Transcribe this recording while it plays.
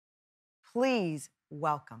please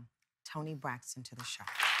welcome Toni Braxton to the show.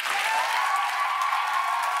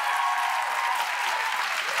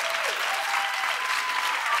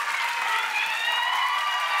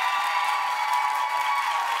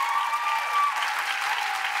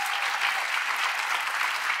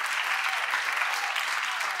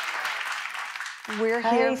 We're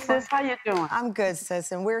here. Hey, sis, how you doing? I'm good,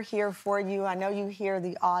 sis, and we're here for you. I know you hear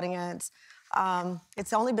the audience.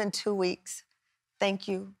 It's only been 2 weeks. Thank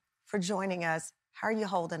you for joining us. How are you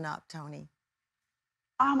holding up, Toni?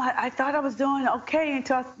 I thought I was doing okay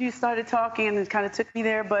until you started talking, and it kind of took me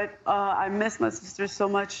there. But I miss my sister so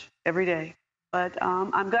much every day. But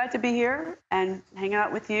I'm glad to be here and hanging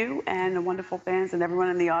out with you and the wonderful fans and everyone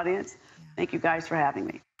in the audience. Yeah. Thank you guys for having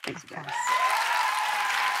me. Thanks, guys.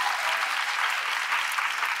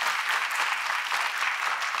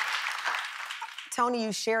 Toni,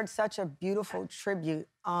 you shared such a beautiful tribute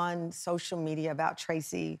on social media about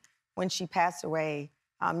Traci when she passed away.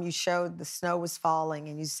 You showed the snow was falling,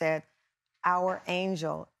 and you said, "Our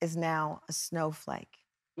angel is now a snowflake."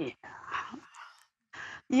 Yeah.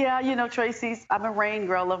 Yeah, you know, I'm a rain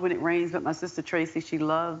girl. I love when it rains, but my sister Traci, she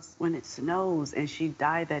loves when it snows, and she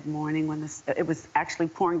died that morning when it was actually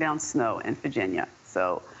pouring down snow in Virginia.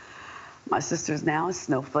 So my sister's now a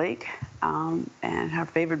snowflake, and her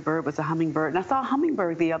favorite bird was a hummingbird. And I saw a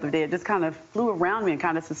hummingbird the other day. It just kind of flew around me and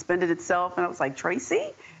kind of suspended itself. And I was like,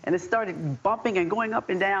 Traci? And it started bumping and going up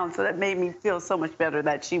and down. So that made me feel so much better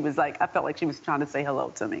that she was like, I felt like she was trying to say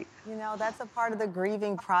hello to me. You know, that's a part of the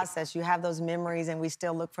grieving process. You have those memories, and we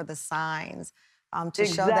still look for the signs to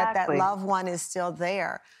show that that loved one is still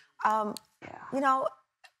there. You know,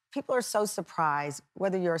 people are so surprised,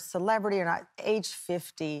 whether you're a celebrity or not, age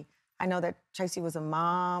 50. I know that Traci was a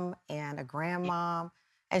mom and a grandmom,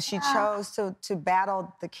 and she chose to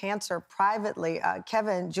battle the cancer privately.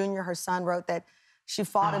 Kevin Jr., her son, wrote that she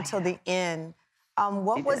fought until the end.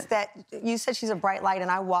 What was that? You said she's a bright light, and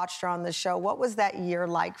I watched her on the show. What was that year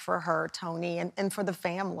like for her, Toni, and for the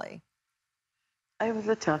family? It was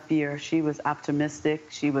a tough year. She was optimistic.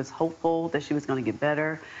 She was hopeful that she was going to get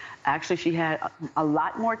better. Actually, she had a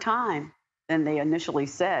lot more time than they initially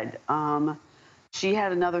said. She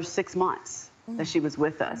had another 6 months that she was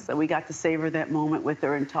with us. So we got to savor that moment with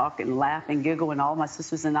her and talk and laugh and giggle. And all my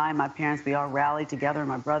sisters and I, my parents, we all rallied together, and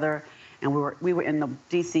my brother, and we were in the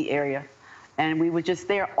D.C. area. And we were just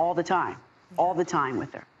there all the time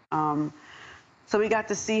with her. So we got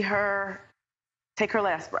to see her take her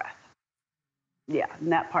last breath. Yeah,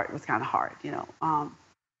 and that part was kind of hard, you know.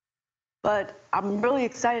 But I'm really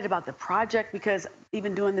excited about the project because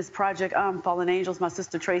even doing this project, Fallen Angels, my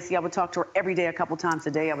sister Traci, I would talk to her every day, a couple times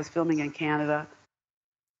a day. I was filming in Canada.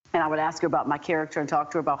 And I would ask her about my character and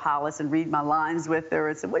talk to her about Hollis and read my lines with her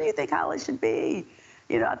and say, what do you think Hollis should be?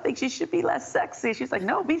 You know, I think she should be less sexy. She's like,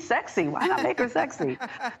 no, be sexy. Why not make her sexy?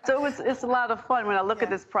 So it's a lot of fun. When I look at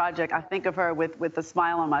this project, I think of her with a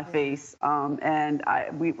smile on my face. And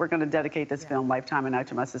we're going to dedicate this film, Lifetime and I,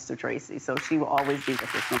 to my sister Traci. So she will always be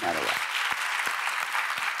with us no matter what.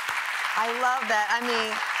 I love that. I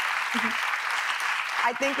mean,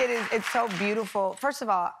 I think it's so beautiful. First of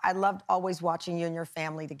all, I loved always watching you and your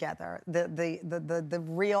family together, the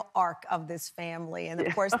real arc of this family. And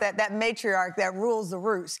of course, that matriarch that rules the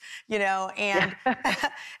roost, you know, and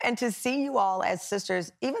and to see you all as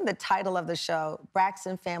sisters, even the title of the show,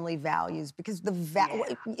 Braxton Family Values, because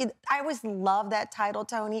I always love that title,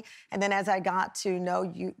 Toni. And then as I got to know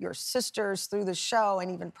your sisters through the show,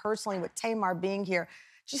 and even personally with Tamar being here,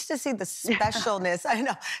 just to see the specialness, I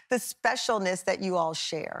know, the specialness that you all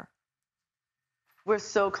share. We're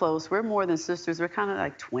so close. We're more than sisters. We're kind of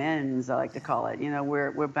like twins, I like to call it. You know,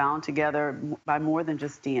 we're bound together by more than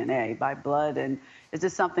just DNA, by blood. And it's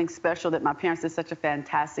just something special that my parents did such a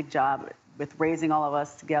fantastic job with raising all of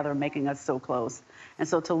us together, making us so close. And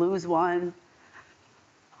so to lose one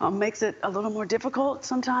makes it a little more difficult.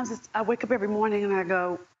 Sometimes I wake up every morning and I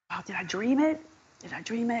go, oh, did I dream it? Did I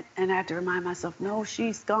dream it? And I have to remind myself, no,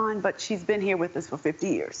 she's gone, but she's been here with us for 50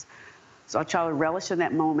 years. So I try to relish in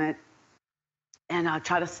that moment, and I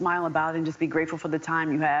try to smile about it and just be grateful for the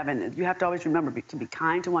time you have. And you have to always remember to be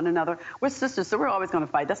kind to one another. We're sisters, so we're always going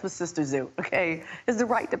to fight. That's what sisters do, okay? It's the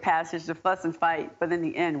rite of passage to fuss and fight, but in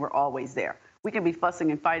the end, we're always there. We can be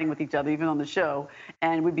fussing and fighting with each other, even on the show,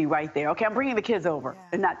 and we'd be right there. Okay, I'm bringing the kids over,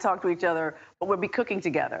 and not talk to each other, but we'll be cooking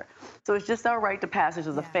together. So it's just our rite of passage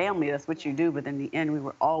as a family. That's what you do. But in the end, we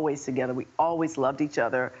were always together. We always loved each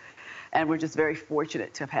other. And we're just very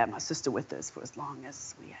fortunate to have had my sister with us for as long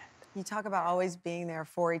as we had. You talk about always being there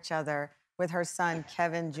for each other with her son,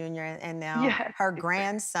 Kevin Jr., and now her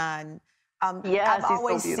grandson. I've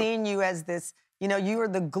always seen you as this, you know, you are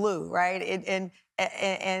the glue, right? And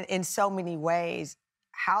and in so many ways.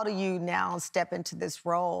 How do you now step into this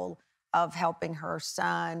role of helping her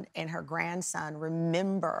son and her grandson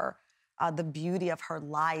remember the beauty of her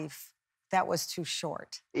life that was too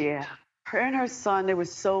short? Yeah. Her and her son, they were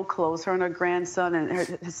so close. Her and her grandson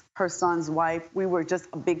and her son's wife, we were just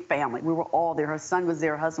a big family. We were all there. Her son was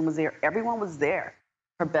there, her husband was there. Everyone was there.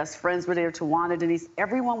 Her best friends were there, Tawana, Denise.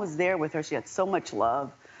 Everyone was there with her. She had so much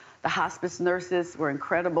love. The hospice nurses were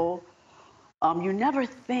incredible. You never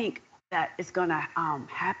think that it's going to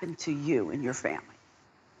happen to you and your family.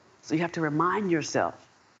 So you have to remind yourself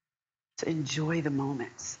to enjoy the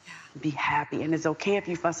moments, be happy. And it's okay if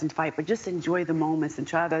you fuss and fight, but just enjoy the moments and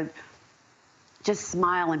try to just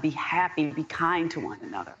smile and be happy, be kind to one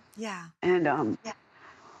another. Yeah. And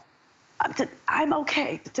I'm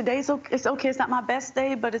okay. Today's okay. It's okay. It's not my best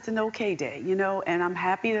day, but it's an okay day, you know. And I'm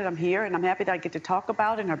happy that I'm here, and I'm happy that I get to talk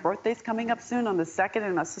about it. And her birthday's coming up soon on the 2nd,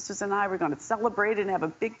 and my sisters and I, we're going to celebrate and have a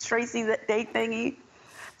big Traci Day thingy.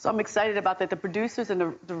 So I'm excited about that. The producers and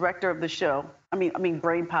the director of the show, I mean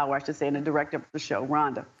brain power, I should say, and the director of the show,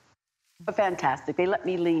 Rhonda, are fantastic. They let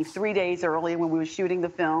me leave 3 days early when we were shooting the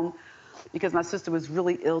film because my sister was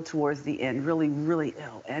really ill towards the end, really, really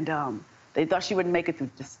ill. And they thought she wouldn't make it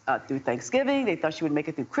through Thanksgiving. They thought she would make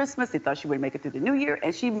it through Christmas. They thought she would make it through the New Year.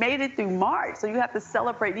 And she made it through March. So you have to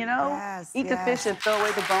celebrate, you know? Yes, Eat the fish and throw away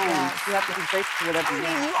the bones. Yes. You have to be grateful for whatever you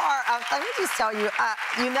have. You are, let me just tell you,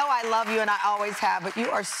 you know I love you and I always have, but you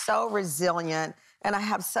are so resilient and I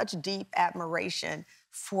have such deep admiration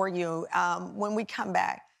for you. When we come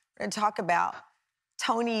back, we're going to talk about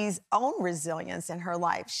Toni's own resilience in her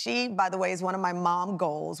life. She, by the way, is one of my mom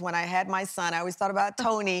goals. When I had my son, I always thought about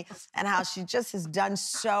Toni and how she just has done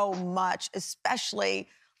so much, especially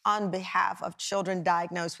on behalf of children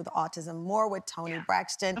diagnosed with autism. More with Toni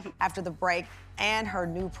Braxton after the break and her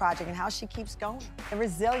new project and how she keeps going. The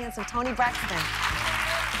resilience of Toni Braxton.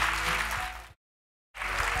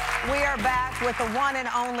 We are back with the one and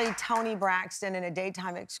only Toni Braxton in a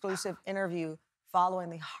daytime exclusive interview following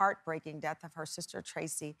the heartbreaking death of her sister,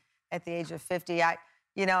 Traci, at the age of 50.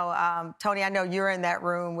 Toni, I know you're in that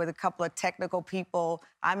room with a couple of technical people.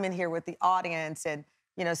 I'm in here with the audience and,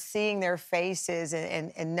 you know, seeing their faces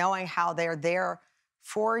and knowing how they're there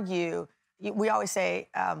for you. We always say,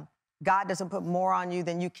 God doesn't put more on you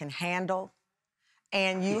than you can handle.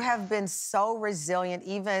 And you have been so resilient,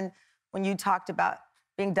 even when you talked about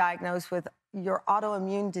being diagnosed with your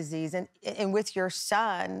autoimmune disease and with your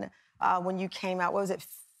son, when you came out, what was it,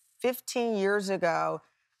 15 years ago?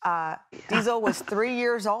 Diesel was 3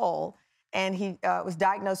 years old, and he was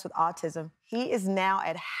diagnosed with autism. He is now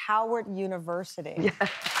at Howard University. Yes.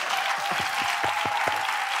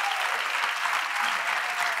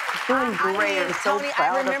 Doing great. I'm so Toni,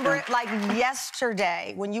 proud I remember of it like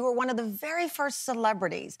yesterday when you were one of the very first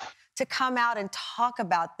celebrities to come out and talk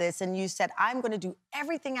about this, and you said, I'm going to do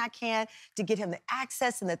everything I can to get him the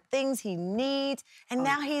access and the things he needs, and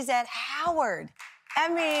now he's at Howard. I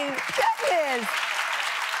mean, goodness.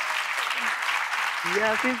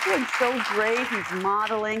 Yes, he's doing so great. He's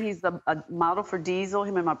modeling. He's a model for Diesel,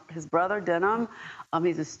 him and his brother, Denham.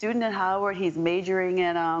 He's a student at Howard. He's majoring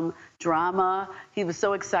in drama. He was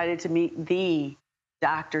so excited to meet the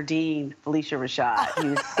Dr. Dean Felicia Rashad. He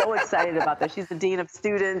was so excited about that. She's the dean of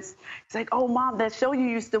students. He's like, oh, Mom, that show you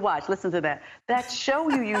used to watch. Listen to that. That show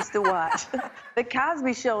you used to watch. The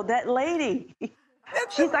Cosby Show, that lady.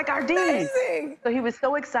 She's like our dean. So he was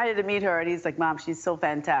so excited to meet her, and he's like, Mom, she's so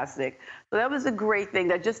fantastic. So that was a great thing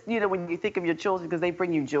that just, you know, when you think of your children, because they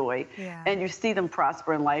bring you joy, and you see them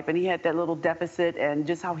prosper in life. And he had that little deficit and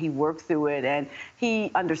just how he worked through it. And he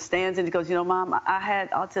understands it. He goes, you know, Mom, I had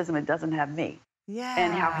autism. It doesn't have me. Yeah.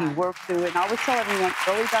 And how he worked through it. And I always tell everyone,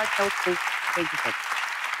 early diagnosis, thank you.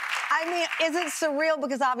 I mean, is it surreal?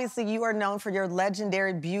 Because obviously you are known for your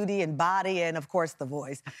legendary beauty and body and, of course, the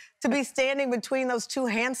voice. To be standing between those two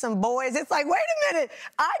handsome boys, it's like, wait a minute,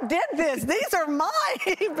 I did this. These are my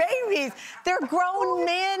babies. They're grown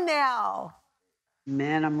men now.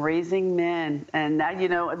 Man, I'm raising men. And now, you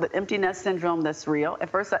know, the empty nest syndrome, that's real.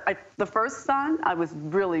 At first, the first son, I was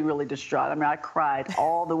really, really distraught. I mean, I cried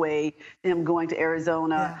all the way to him going to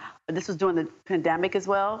Arizona. Yeah. This was during the pandemic as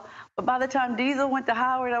well. But by the time Diesel went to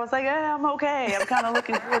Howard, I was like, yeah, I'm okay. I'm kind of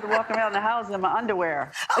looking forward to walking around the house in my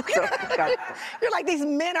underwear. You're like, these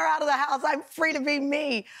men are out of the house. I'm free to be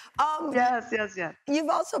me. Yes. You've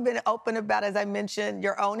also been open about, as I mentioned,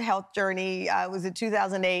 your own health journey. Was in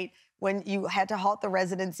 2008 when you had to halt the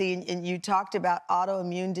residency and you talked about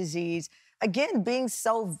autoimmune disease. Again, being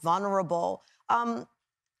so vulnerable.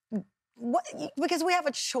 Because we have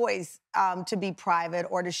a choice to be private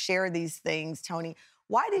or to share these things, Toni.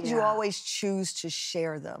 Why did you always choose to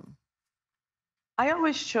share them? I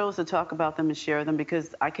always chose to talk about them and share them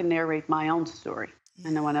because I can narrate my own story,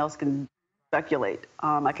 and no one else can speculate.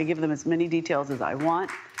 I can give them as many details as I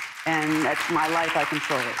want, and that's my life. I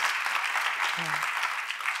control it. Yeah.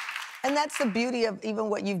 And that's the beauty of even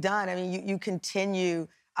what you've done. I mean, you continue,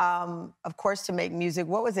 of course, to make music.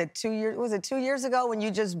 What was it, 2 years? Was it 2 years ago when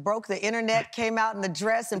you just broke the internet, came out in the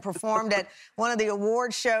dress and performed at one of the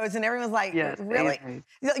award shows, and everyone's like, Yes, really? AMAs.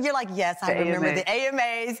 You're like, yes, I remember AMA. the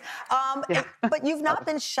AMAs. Yeah. But you've not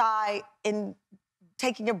been shy in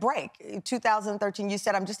taking a break. In 2013, you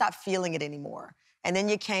said, I'm just not feeling it anymore. And then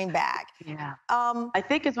you came back. Yeah. Um, I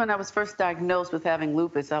think it's when I was first diagnosed with having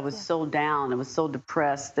lupus, I was so down, I was so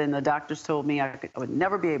depressed, and the doctors told me I would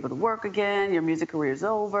never be able to work again, your music career's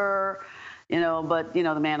over, but,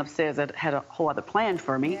 the man upstairs had a whole other plan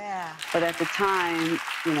for me. Yeah. But at the time,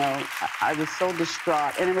 I was so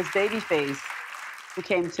distraught, and it was Babyface who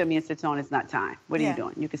came to me and said, Toni, it's not time. What are you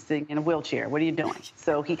doing? You can sing in a wheelchair. What are you doing?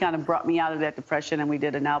 So he kind of brought me out of that depression, and we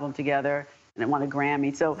did an album together. And it won a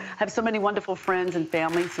Grammy. So I have so many wonderful friends and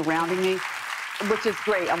family surrounding me, which is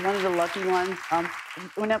great. I'm one of the lucky ones.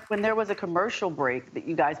 When there was a commercial break, that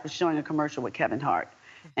you guys were showing a commercial with Kevin Hart,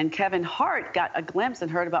 and Kevin Hart got a glimpse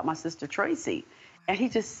and heard about my sister Traci, and he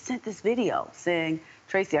just sent this video saying,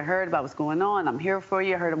 Traci, I heard about what's going on. I'm here for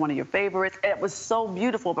you. I heard I'm one of your favorites. And it was so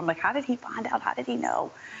beautiful. But I'm like, how did he find out? How did he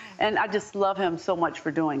know? And I just love him so much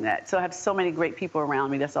for doing that. So I have so many great people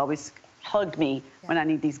around me that's always hugged me when I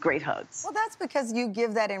need these great hugs. Well, that's because you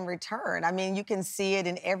give that in return. I mean, you can see it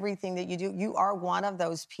in everything that you do. You are one of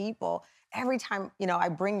those people. Every time, I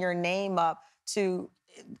bring your name up to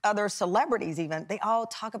other celebrities even, they all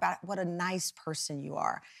talk about what a nice person you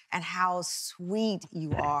are and how sweet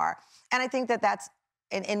you are. And I think that's,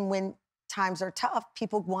 and when times are tough,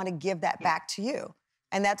 people want to give that back to you.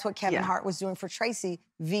 And that's what Kevin Hart was doing for Traci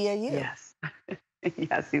via you. Yes.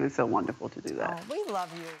 Yes, he was so wonderful to do that. Oh, we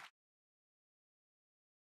love you.